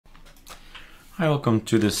Hi, welcome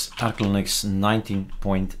to this ArcoLinux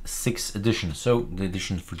 19.6 edition, so the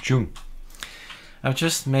edition for June. I've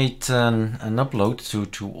just made an upload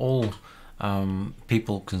to all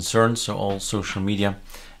people concerned, so all social media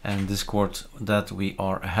and Discord, that we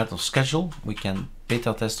are ahead of schedule. We can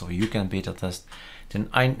beta test, or you can beta test the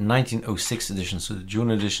 1906 edition, so the June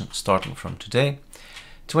edition starting from today.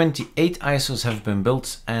 28 ISOs have been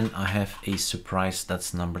built, and I have a surprise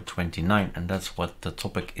that's number 29, and that's what the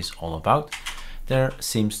topic is all about. There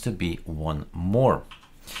seems to be one more.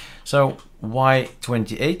 So why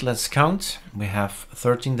 28? Let's count. We have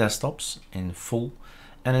 13 desktops in full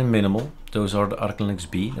and in minimal. Those are the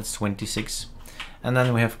ArcoLinuxB, that's 26. And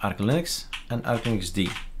then we have ArcoLinux and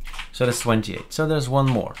ArcoLinuxD. So that's 28. So there's one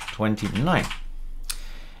more, 29.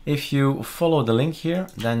 If you follow the link here,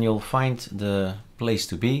 then you'll find the place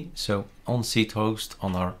to be. So on-seat host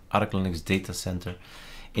on our ArcoLinux data center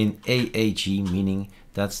in AAG, meaning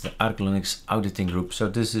that's the ArcoLinux auditing group. So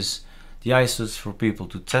this is the ISOs for people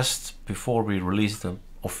to test before we release them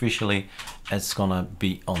officially. It's gonna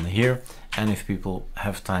be on here, and if people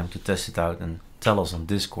have time to test it out and tell us on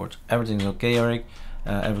Discord, everything's okay, Eric,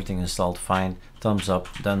 everything installed fine, thumbs up,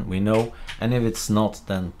 then we know. And if it's not,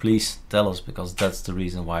 then please tell us, because that's the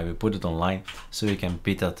reason why we put it online, so we can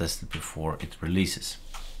beta test it before it releases.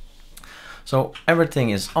 So everything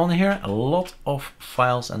is on here, a lot of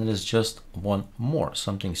files, and there's just one more,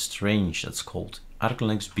 something strange that's called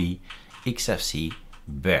ArcoLinuxB Xfce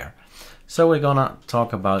Bare. So we're gonna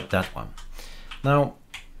talk about that one. Now,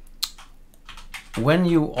 when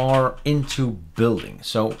you are into building,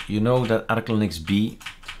 so you know that ArcoLinuxB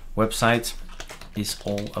website is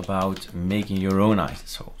all about making your own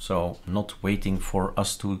ISO, so not waiting for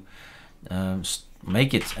us to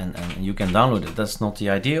make it and you can download it. That's not the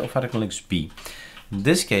idea of ArcoLinuxB. In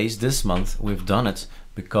this case, this month we've done it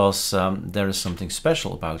because there is something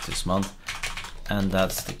special about this month, and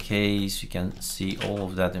that's the case. You can see all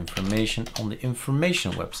of that information on the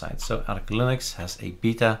information website. So ArcoLinux has a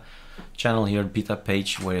beta channel here, beta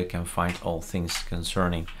page, where you can find all things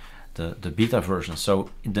concerning the beta version,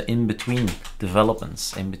 so the in-between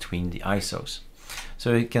developments, in between the ISOs.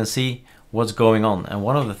 So you can see what's going on, and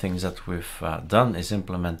one of the things that we've done is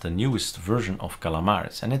implement the newest version of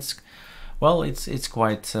Calamares, and it's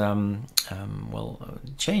quite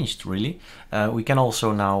changed, really. We can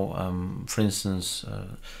also now, for instance,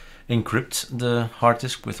 encrypt the hard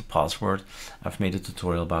disk with a password. I've made a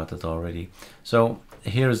tutorial about that already. So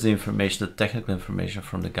here is the information, the technical information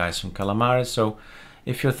from the guys from Calamares. So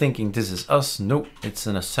if you're thinking this is us, no, it's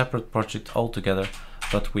in a separate project altogether,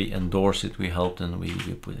 but we endorse it, we help them, we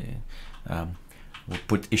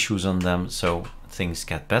put issues on them so things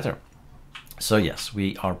get better. So yes,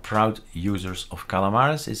 we are proud users of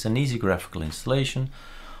Calamares. It's an easy graphical installation,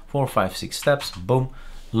 4, 5, 6 steps, boom,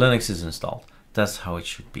 Linux is installed. That's how it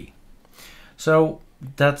should be. So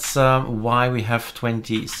that's why we have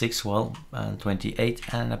 26,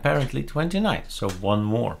 28, and apparently 29. So one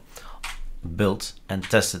more built and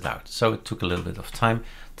tested out. So it took a little bit of time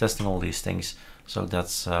testing all these things. So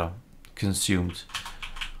that's consumed,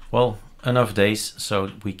 well, enough days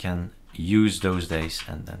so we can use those days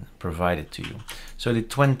and then provide it to you. So the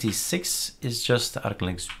 26 is just the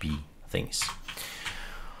ArcoLinuxB things.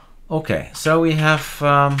 Okay, so we have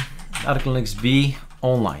ArcoLinuxB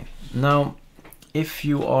online. Now, if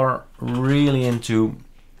you are really into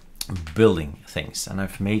building things, and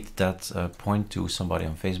I've made that point to somebody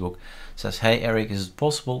on Facebook, says, hey Eric, is it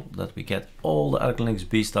possible that we get all the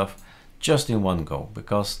ArcoLinuxB stuff just in one go?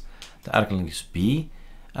 Because the ArcoLinuxB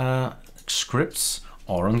scripts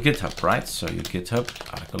are on GitHub, right? So you GitHub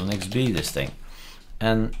ArcoLinuxB this thing,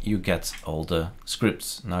 and you get all the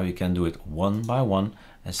scripts. Now you can do it one by one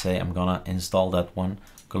and say, I'm gonna install that one,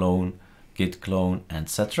 clone, git clone,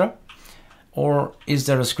 etc. Or is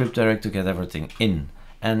there a script direct to get everything in?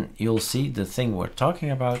 And you'll see the thing we're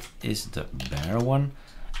talking about is the bare one,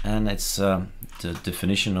 and it's the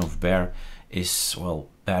definition of bare is, well,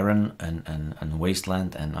 barren and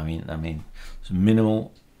wasteland, and I mean it's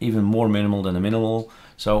minimal, even more minimal than a minimal.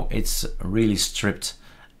 So it's really stripped,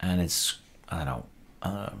 and it's, I don't know,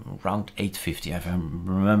 around 850 if I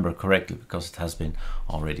remember correctly, because it has been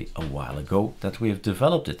already a while ago that we have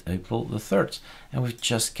developed it, April the 3rd, and we've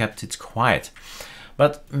just kept it quiet.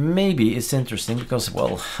 But maybe it's interesting because,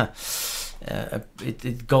 well,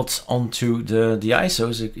 it got onto the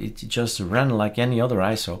ISOs. It just ran like any other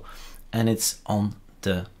ISO, and it's on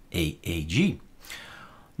the AAG.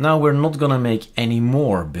 Now we're not gonna make any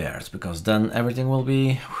more bears, because then everything will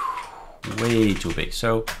be way too big.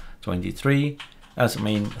 So 23,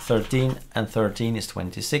 13, and 13 is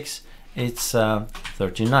 26. It's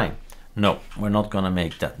 39. No, we're not gonna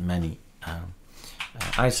make that many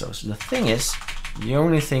ISOs. The thing is, the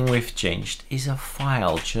only thing we've changed is a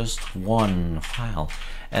file, just one file.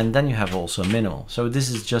 And then you have also minimal. So this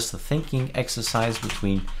is just a thinking exercise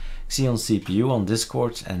between Xeon CPU on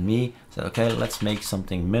Discord and me. So okay, let's make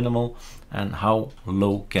something minimal, and how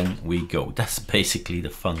low can we go? That's basically the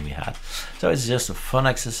fun we had. So it's just a fun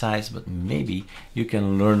exercise, but maybe you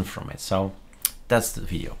can learn from it. So that's the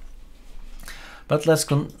video. But let's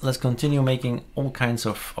continue making all kinds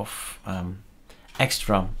of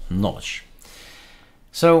extra knowledge.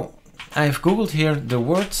 So I've Googled here the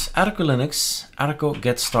words ArcoLinux, Arco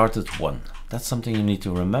Get Started 1. That's something you need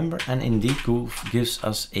to remember, and indeed Google gives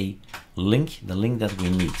us a link, the link that we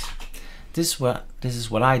need. This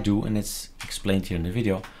is what I do, and it's explained here in the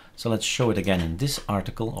video. So let's show it again in this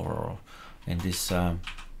article or in this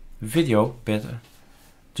video better.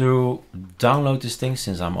 To download this thing,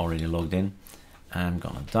 since I'm already logged in, I'm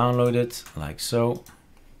gonna download it like so.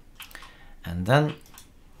 And then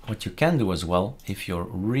what you can do as well, if you're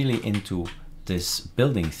really into this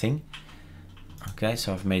building thing. Okay,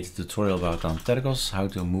 so I've made a tutorial about Antergos, how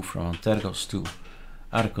to move from Antergos to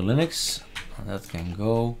ArcoLinux. That can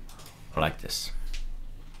go like this.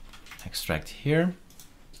 Extract here.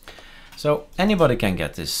 So anybody can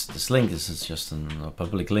get this link. This is just a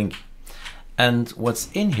public link. And what's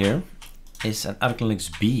in here is an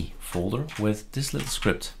ArcoLinuxB folder with this little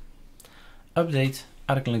script. Update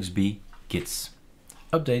ArcoLinuxB gits.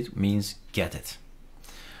 Update means get it.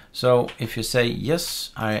 So if you say,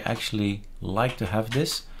 yes, I actually like to have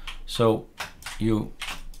this. So you,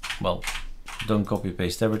 well, don't copy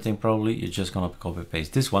paste everything probably. You're just gonna copy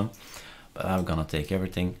paste this one, but I'm gonna take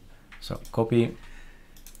everything. So copy,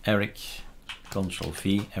 Eric, Control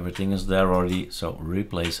V, everything is there already. So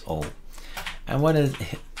replace all. And what it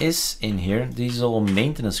is in here, these are all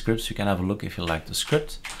maintenance scripts. You can have a look if you like the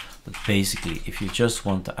script. But basically, if you just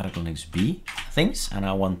want the ArcoLinuxB things, and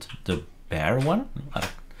I want the Bare one,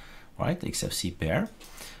 right, the Xfce Bare.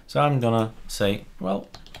 So I'm gonna say, well,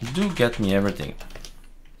 do get me everything.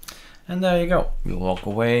 And there you go. You walk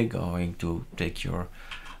away, going to take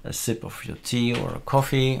a sip of your tea or a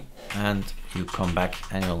coffee, and you come back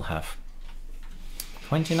and you'll have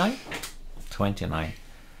 29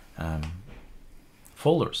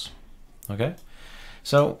 folders. Okay,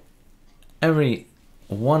 so every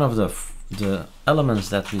one of the elements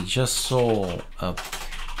that we just saw up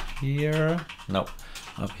here, no,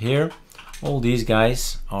 up here, all these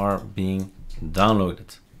guys are being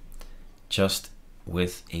downloaded just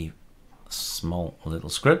with a small little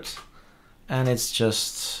script. And it's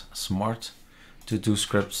just smart to do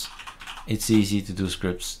scripts. It's easy to do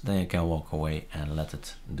scripts. Then you can walk away and let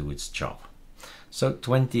it do its job. So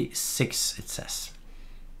 26 it says.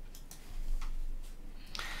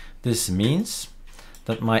 This means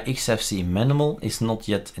that my Xfce minimal is not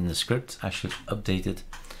yet in the script. I should update it,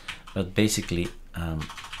 but basically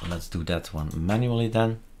let's do that one manually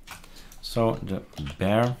then. So the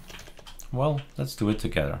Bare, well, let's do it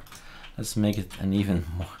together. Let's make it an even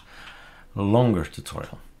more longer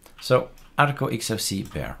tutorial. So Arco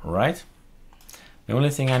Xfce Bare, right? The only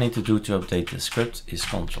thing I need to do to update the script is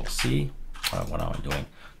Control C. What am I doing?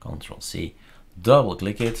 Control C, double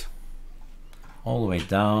click it all the way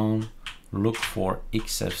down. Look for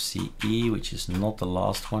Xfce, which is not the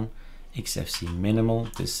last one. Xfce minimal,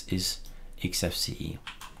 this is Xfce.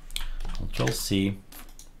 Control C.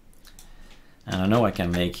 And I know I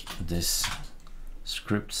can make this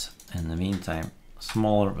script in the meantime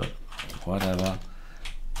smaller, but whatever,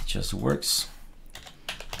 it just works.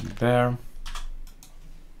 Bare.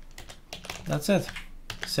 That's it.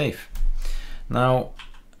 Save. Now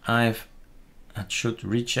I should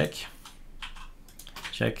recheck.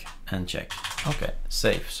 Check and check. Okay,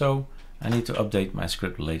 save. So I need to update my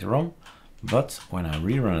script later on, but when I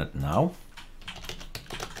rerun it now,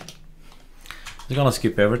 it's gonna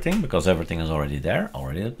skip everything because everything is already there,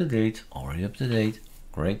 already up to date,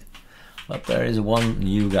 great. But there is one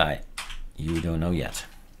new guy you don't know yet.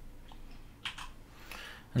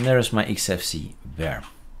 And there is my Xfce Bare.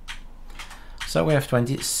 So we have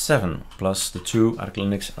 27 plus the 2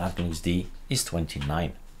 ArcoLinux and ArcoLinuxD is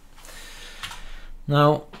 29.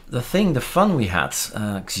 Now the fun we had,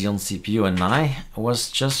 Xeon CPU and I, was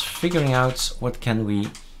just figuring out what can we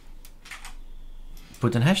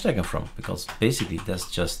put an hashtag in from, because basically that's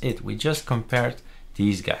just it. We just compared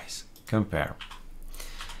these guys, compare.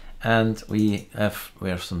 And we have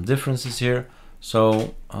some differences here.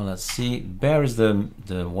 So let's see, Bare is the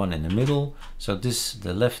one in the middle. So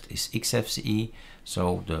the left is Xfce,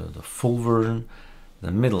 so the full version.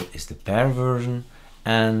 The middle is the Bare version,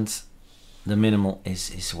 and the minimal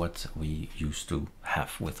is what we used to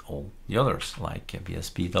have with all the others, like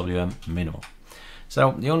BSP, WM, minimal.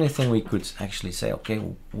 So the only thing we could actually say, okay,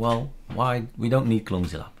 well, why we don't need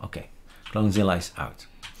Clonezilla? Okay, Clonezilla is out.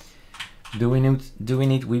 Do we need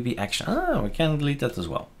VB action? Ah, we can delete that as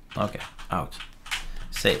well. Okay, out.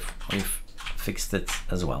 Save. We've fixed it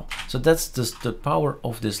as well. So that's just the power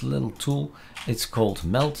of this little tool. It's called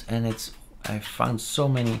Melt, and I found so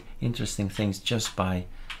many interesting things just by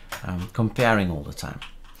comparing all the time.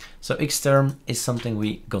 So Xterm is something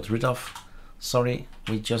we got rid of. Sorry,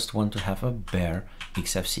 we just want to have a bare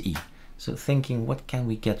Xfce. So thinking, what can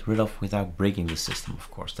we get rid of without breaking the system?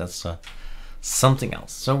 Of course, that's something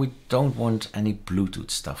else. So we don't want any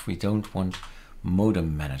Bluetooth stuff. We don't want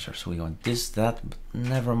modem managers. We want this, that, but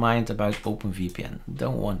never mind about OpenVPN.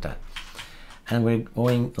 Don't want that. And we're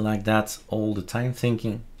going like that all the time,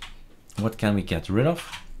 thinking, what can we get rid of?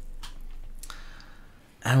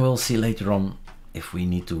 And we'll see later on if we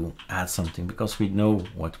need to add something, because we know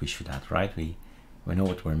what we should add, right? We know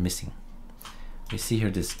what we're missing. We see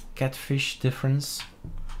here this catfish difference.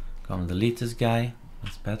 Gonna delete this guy,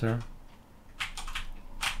 that's better.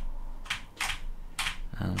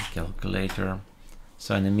 And calculator.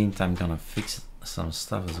 So in the meantime, I'm gonna fix some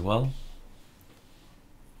stuff as well.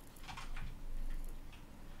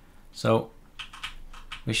 So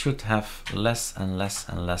we should have less and less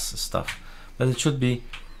and less stuff, but it should be,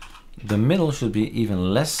 the middle should be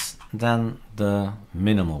even less than the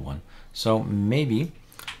minimal one. So maybe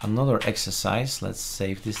another exercise, let's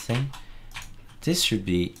save this thing. This should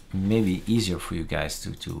be maybe easier for you guys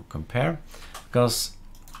to compare, because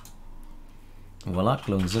voila,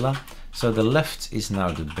 Clonezilla. So the left is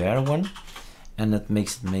now the bare one, and that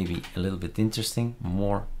makes it maybe a little bit interesting,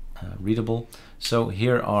 more readable. So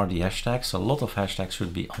here are the hashtags. So a lot of hashtags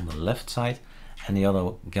should be on the left side, and the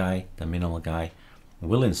other guy, the minimal guy,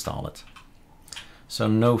 will install it. So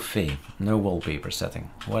no fee, no wallpaper setting,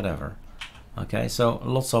 whatever. Okay, so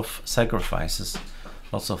lots of sacrifices,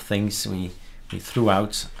 lots of things we threw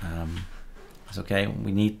out. It's okay,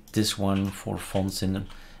 we need this one for fonts in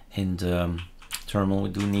the terminal. We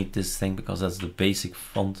do need this thing because that's the basic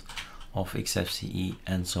font of Xfce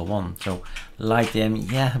and so on. So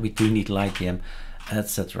LightDM, yeah, we do need LightDM,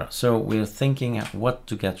 etc. So we're thinking what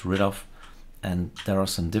to get rid of, and there are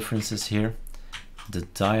some differences here. The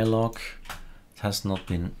dialog has not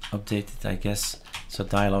been updated, I guess. So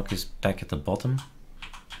dialog is back at the bottom.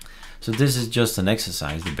 So this is just an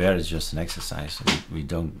exercise. The bare is just an exercise. We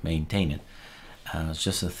don't maintain it. It's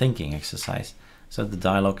just a thinking exercise. So the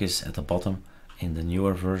dialog is at the bottom in the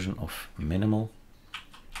newer version of minimal.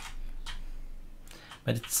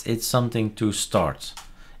 But it's something to start.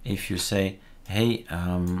 If you say, hey,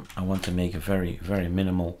 I want to make a very, very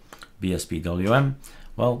minimal BSPWM,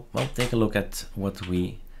 well, take a look at what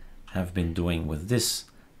we have been doing with this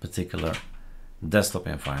particular desktop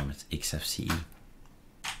environment, Xfce.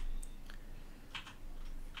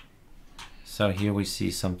 So here we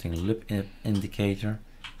see something lib indicator,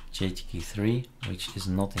 JTK3, which is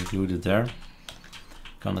not included there.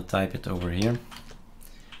 Gonna type it over here.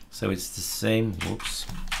 So it's the same, whoops,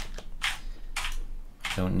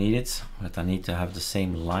 don't need it, but I need to have the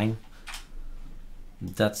same line.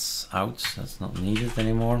 That's out, that's not needed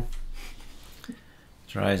anymore.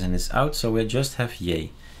 Horizon is out, so we just have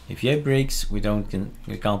yay. If yay breaks, we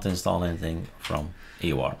can't install anything from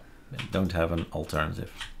AUR. We don't have an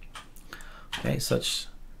alternative. Okay, such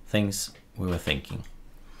things we were thinking.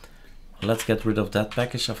 Let's get rid of that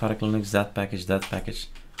package of ArcoLinux, that package,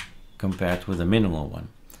 compared with the minimal one.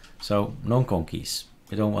 So no conkeys,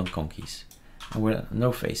 we don't want conkeys. And we're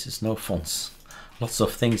no faces, no fonts. Lots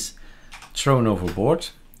of things thrown overboard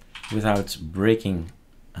without breaking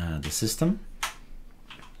the system.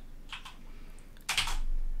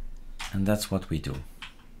 And that's what we do.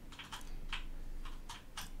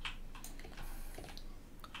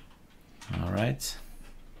 All right.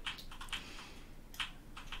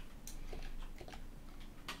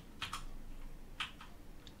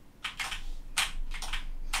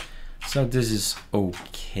 So this is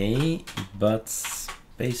okay, but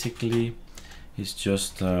basically it's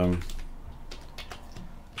just where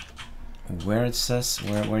it says,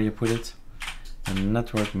 where you put it. The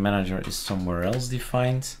network manager is somewhere else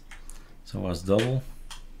defined. So it was double.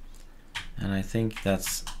 And I think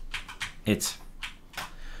that's it.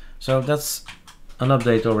 So that's an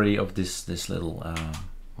update already of this little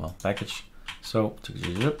well, package. So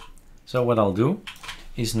what I'll do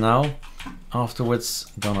is now afterwards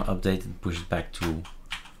gonna update and push it back to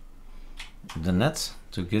the net,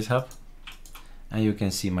 to GitHub, and you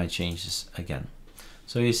can see my changes again.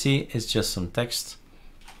 So you see it's just some text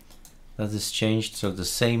that is changed. So the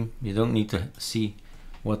same, you don't need to see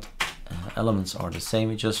what elements are the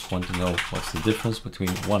same, you just want to know what's the difference between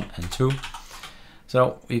 1 and 2.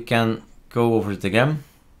 So you can go over it again.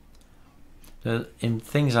 The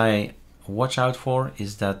things I watch out for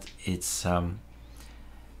is that it's the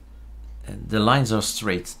lines are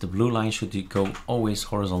straight. The blue line should go always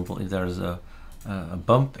horizontal. If there is a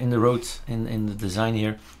bump in the road in the design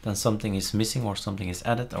here, then something is missing or something is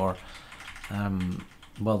added, or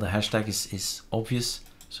well, the hashtag is obvious.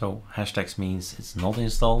 So hashtags means it's not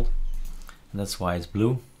installed, and that's why it's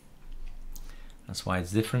blue. That's why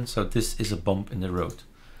it's different. So this is a bump in the road.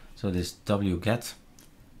 So this wget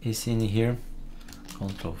is in here.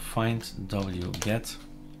 Control find wget,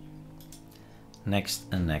 next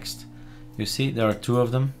and next. You see there are two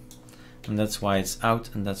of them, and that's why it's out,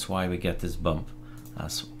 and that's why we get this bump.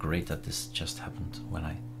 That's great that this just happened when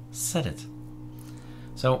I said it.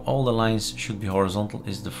 So all the lines should be horizontal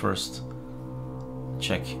is the first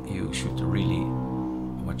check you should really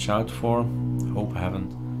watch out for. Hope I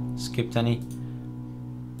haven't skipped any.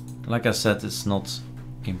 Like I said, it's not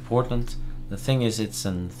important. The thing is, it's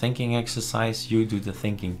a thinking exercise. You do the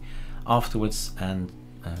thinking afterwards and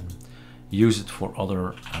use it for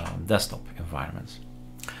other desktop environments.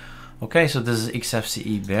 Okay, so this is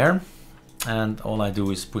Xfce Bare, and all I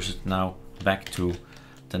do is push it now back to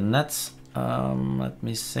the net. Let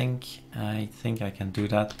me think. I think I can do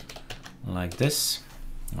that like this.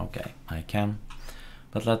 Okay, I can,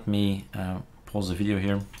 but let me pause the video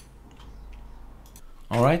here.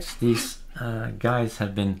 All right, these guys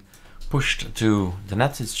have been pushed to the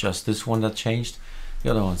net. It's just this one that changed.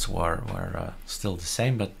 The other ones were still the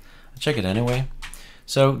same, but I'll check it anyway.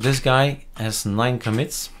 So this guy has 9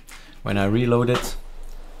 commits. When I reload it,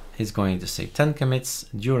 it's going to say 10 commits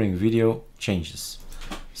during video changes.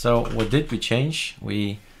 So what did we change?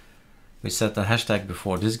 We set the hashtag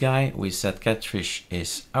before this guy. We said catfish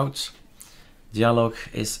is out, dialog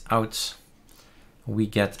is out, we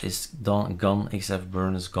get is done, gone, xf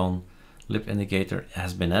burn is gone, lib indicator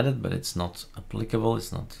has been added, but it's not applicable.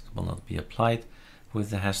 It will not be applied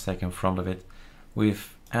with the hashtag in front of it.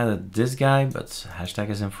 We've added this guy, but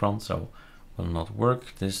hashtag is in front, so will not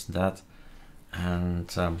work. This, that,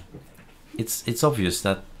 and it's obvious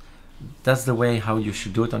that that's the way how you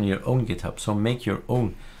should do it on your own GitHub. So make your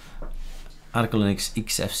own ArcoLinux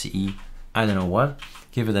Xfce, I don't know what,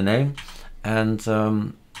 give it a name,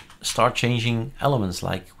 and start changing elements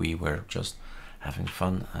like we were just having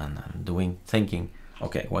fun and doing, thinking,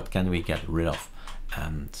 okay, what can we get rid of,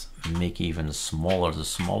 and make even smaller, the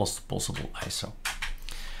smallest possible ISO.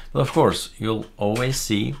 But of course, you'll always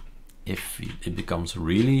see, if it becomes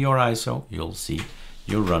really your ISO, you'll see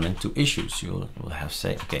you'll run into issues. You'll have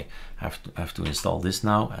say, okay, I have to install this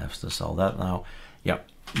now, I have to install that now. Yeah,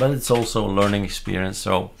 but it's also a learning experience.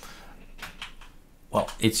 So, well,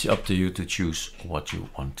 it's up to you to choose what you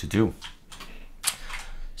want to do.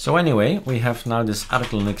 So anyway, we have now this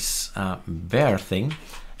ArcoLinux Bare thing,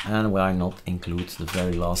 and why not include the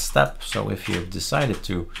very last step? So if you've decided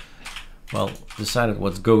to, well, decided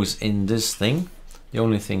what goes in this thing, the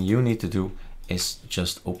only thing you need to do is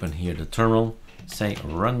just open here the terminal, say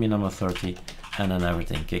run me number 30, and then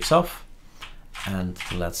everything kicks off. And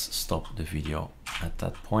let's stop the video at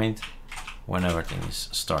that point when everything is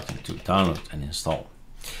starting to download and install.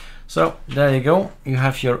 So there you go, you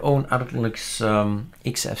have your own ArcoLinux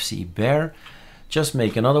Xfce Bare. Just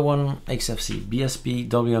make another one, Xfce BSP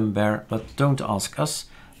WM Bare, but don't ask us.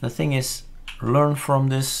 The thing is, learn from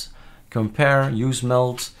this, compare, use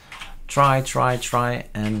meld, try,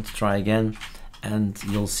 and try again, and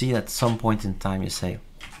you'll see at some point in time you say,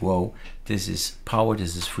 whoa, this is power,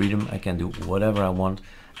 this is freedom, I can do whatever I want,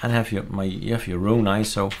 and you have your own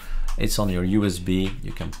ISO. It's on your USB,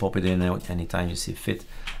 you can pop it in anytime you see fit,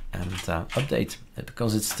 and update it,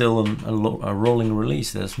 because it's still a rolling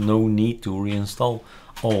release. There's no need to reinstall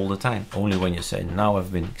all the time. Only when you say, now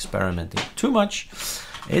I've been experimenting too much,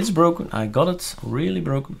 it's broken, I got it really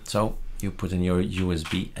broken, so you put in your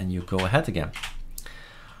USB and you go ahead again.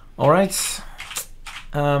 All right,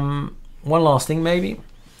 one last thing maybe.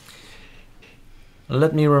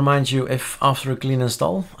 Let me remind you, if after a clean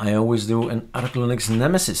install, I always do an ArcoLinux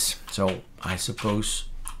Nemesis. So I suppose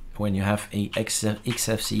when you have a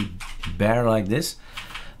Xfce Bare like this,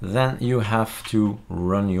 then you have to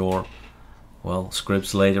run your, well,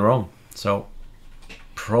 scripts later on. So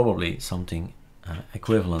probably something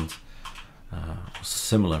equivalent,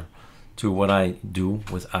 similar to what I do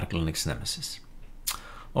with ArcoLinux Nemesis.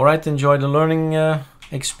 All right, enjoy the learning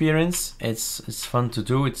experience. It's fun to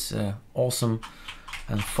do. It's awesome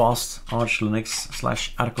and fast Arch Linux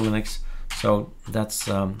 / ArcoLinux. So that's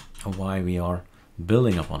why we are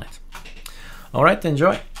building upon it. All right,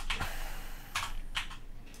 enjoy.